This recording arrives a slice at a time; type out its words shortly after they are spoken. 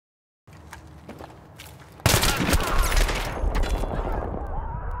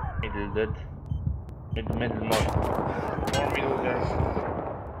Middle dead. Middle more. More middle, guys.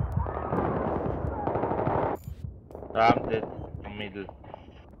 I'm dead from middle.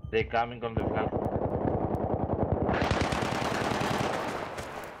 They coming on the flank.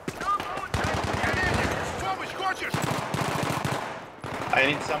 I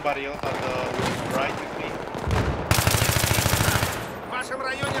need somebody else at the right with me. В вашем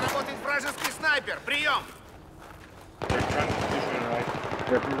районе работает вражеский снайпер. Прием! They're trying to push me right.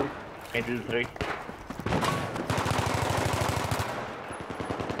 Middle 3.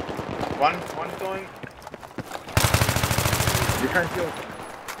 One going. Behind you.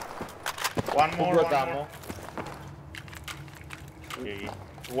 One more, Who one got more. ammo? Yeah.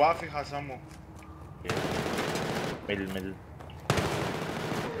 Wafi has ammo. Yeah. Middle.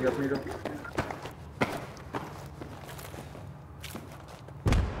 Yes, middle.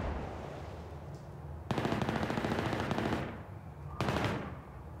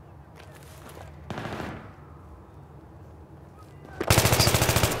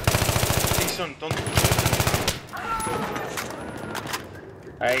 Dixon, don't push.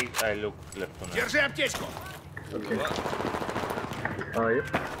 I look left on Держи аптечку! Okay. Yep.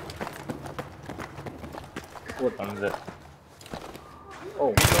 What? on the Oh.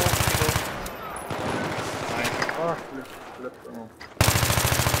 Middle. Nice. Left. Oh.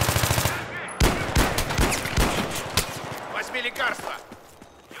 Возьми лекарства!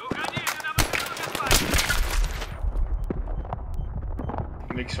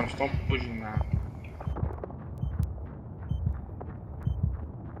 Dixon, stop pushing now.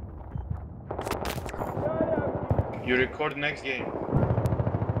 You record next game.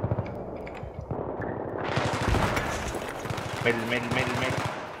 middle.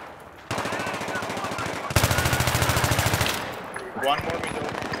 One more middle.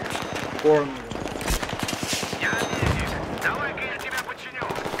 Four. Я медик! Давай-ка я тебя подчиню!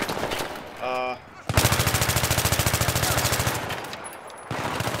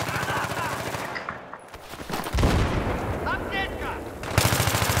 Аптечка!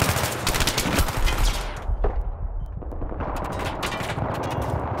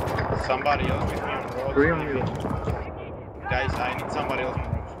 Somebody else with me on road. Three on middle. Guys, I need somebody else on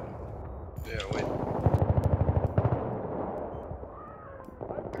road. Yeah, wait.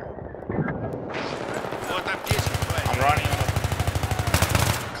 Вот аптечка твоя! I'm running out.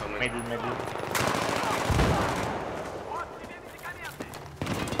 Coming. Middle.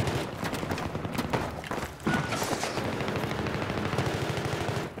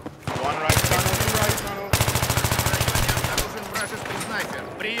 One right tunnel. Обнаружен вражеский снайпер.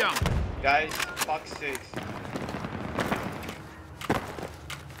 Прием! Guys, fuck sakes.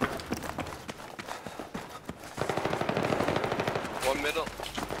 One middle.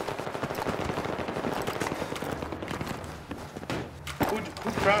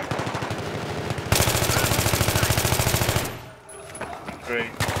 Who crashed?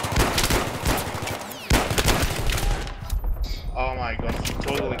 Great. Oh my god, he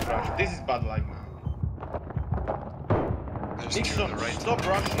totally crashed. This is bad luck, man. There's two on Nixon, the right. stop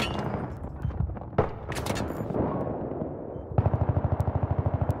rushing.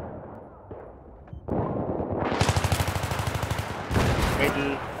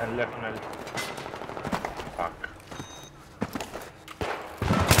 Middle and left middle. Fuck.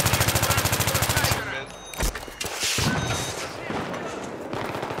 Mid.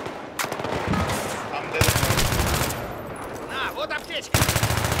 I'm dead. На, вот аптечка!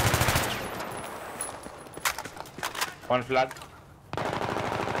 One flag.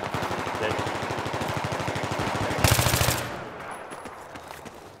 Dead.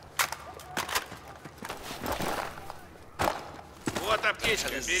 Вот аптечка,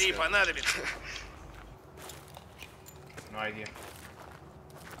 бери, понадобится. No idea.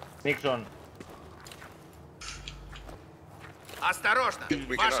 Nixon. Осторожно!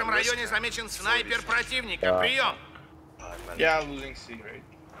 We В вашем cannot районе risk замечен снайпер 45. противника. Прием! Oh, man. Yeah, losing cigarette.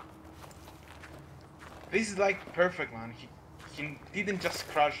 This is like perfect, man. He didn't just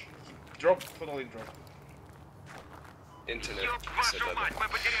crash. He totally dropped. Internet said that. мы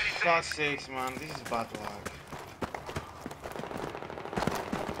потеряли Fuck sakes, man. This is bad luck.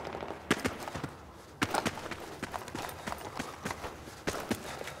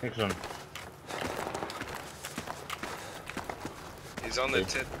 Nixon. He's on the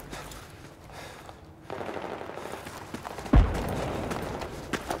tip.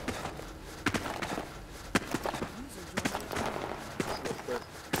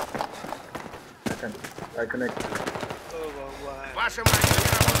 I connect. В вашем районе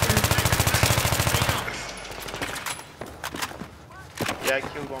работает снайпер. Прием! Yeah, I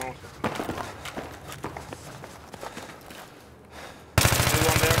killed one also. Still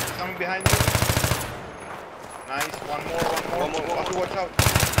one there. coming behind you. Nice, one more. One more. Have to watch out.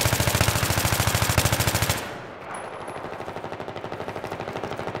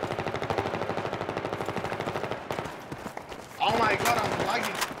 Oh my god, I'm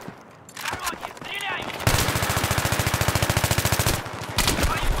lagging.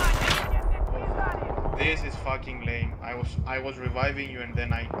 This is fucking lame. I was reviving you and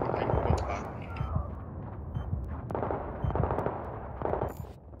then I got back.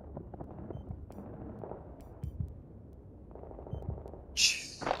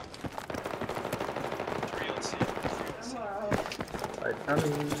 Jeez. 3 on C. Right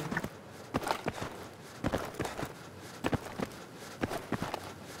coming.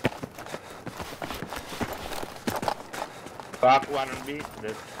 Back one on B.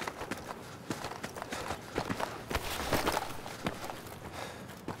 Dead.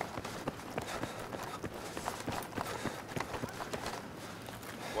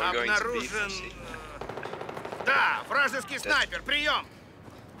 One going to B from Обнаружен... C. Да, вражеский снайпер, прием!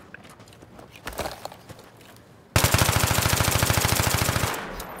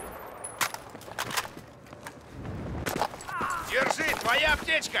 Держи, твоя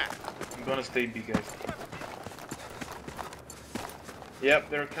аптечка! I'm gonna stay B, guys. Yep,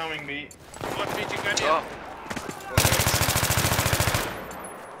 they're coming B. Вот медикамент. Oh.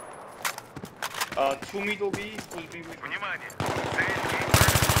 One 2 middle B, who's B with me? Внимание!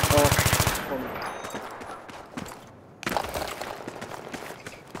 Oh, from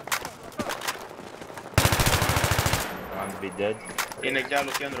One B dead. Είναι κι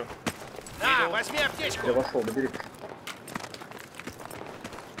άλλο κέντρο. Да, возьми аптечку! я вошел, доберите.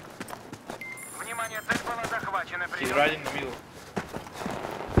 Внимание, цель была захвачена, He's прием! right in the middle.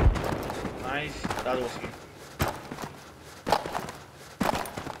 Nice, that was him.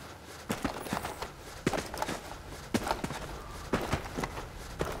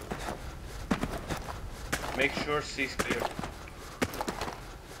 Make sure C's clear.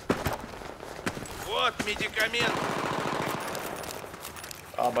 Вот медикамент!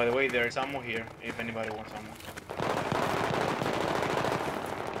 By the way, there is ammo here, if anybody wants ammo.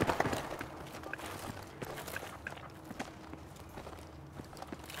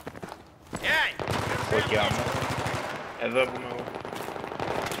 Эй! Όχι άμμο. Εδώ που είμαι εγώ.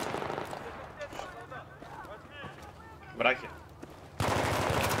 Βράχια.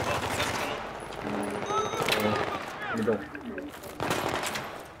 Middle.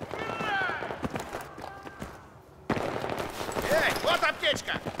 Эй, вот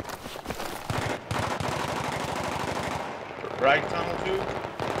аптечка! Right tunnel 2.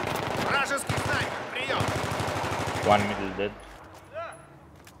 Вражеский снайпер, прием! One middle dead.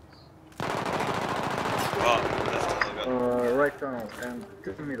 Oh, left tunnel gun. Right tunnel and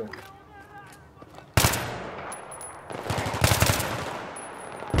 2 middle.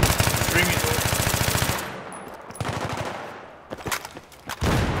 Three middle.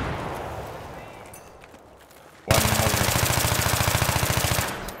 One more.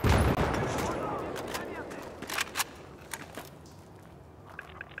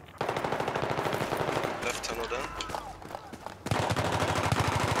 Left tunnel down.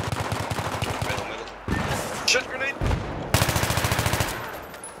 Middle. Shot grenade!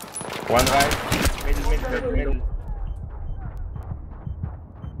 One right. Middle.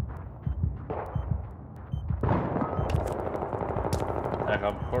 I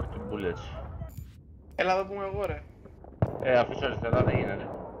have 40 bullets. Έλα εδώ που είμαι εγώ ρε. Αφήσω αριστερά δεν γίνεται.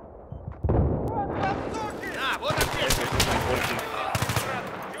 На, вот аптечка!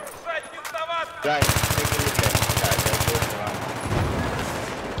 Guys, take a look at this guy. They're going around.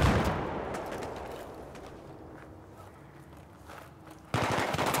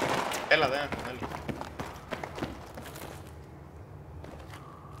 Έλα δεν έχουν, έλα.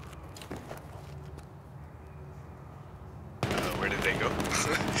 Where did they go?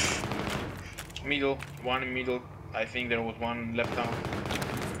 Middle, one in middle. I think there was one left down.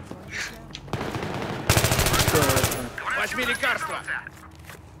 Возьми лекарство!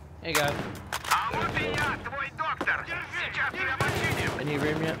 Hey guys, А вот и я, твой доктор! Сейчас тебя починим! any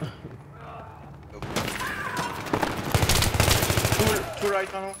room yet? Two right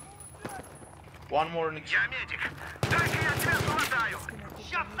tunnel. One more next. Я медик! Дай-ка я тебя схватаю!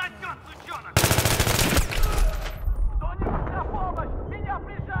 Сейчас найдет, сучонок! Кто-нибудь на помощь! Меня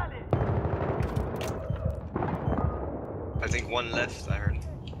прижали! I think one left, I heard.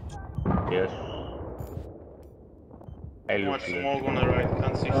 Yes. I Too look much left. smoke on the right,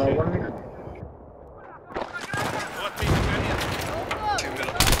 can't see shit. 1 middle. Вот медикамент! 2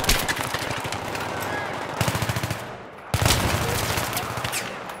 middle.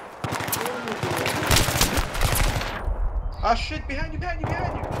 Ah shit, behind you, behind you,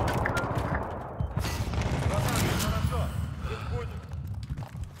 behind you!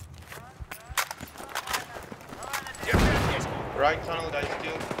 Right tunnel, guys,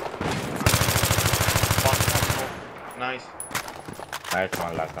 still. Nice. Nice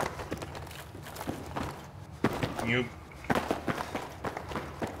one, Laka. Noob.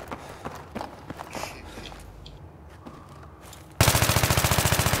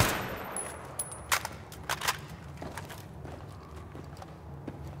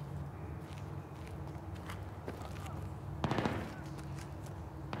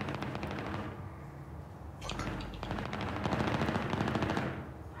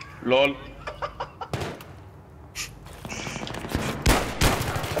 LOL.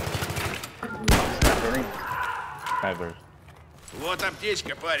 Snipers. Вот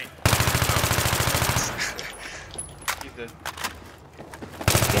аптечка, парень. He's dead.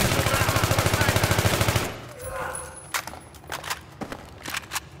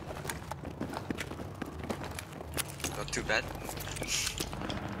 Not too bad.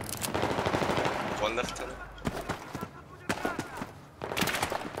 One left tunnel.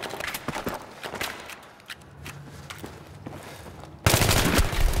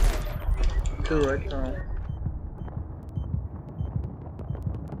 Two right now.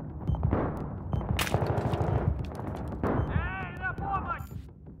 Эй, на помощь!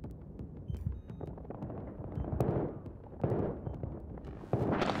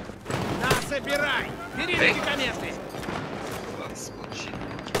 На, собирай! Бери Эй. медикаменты!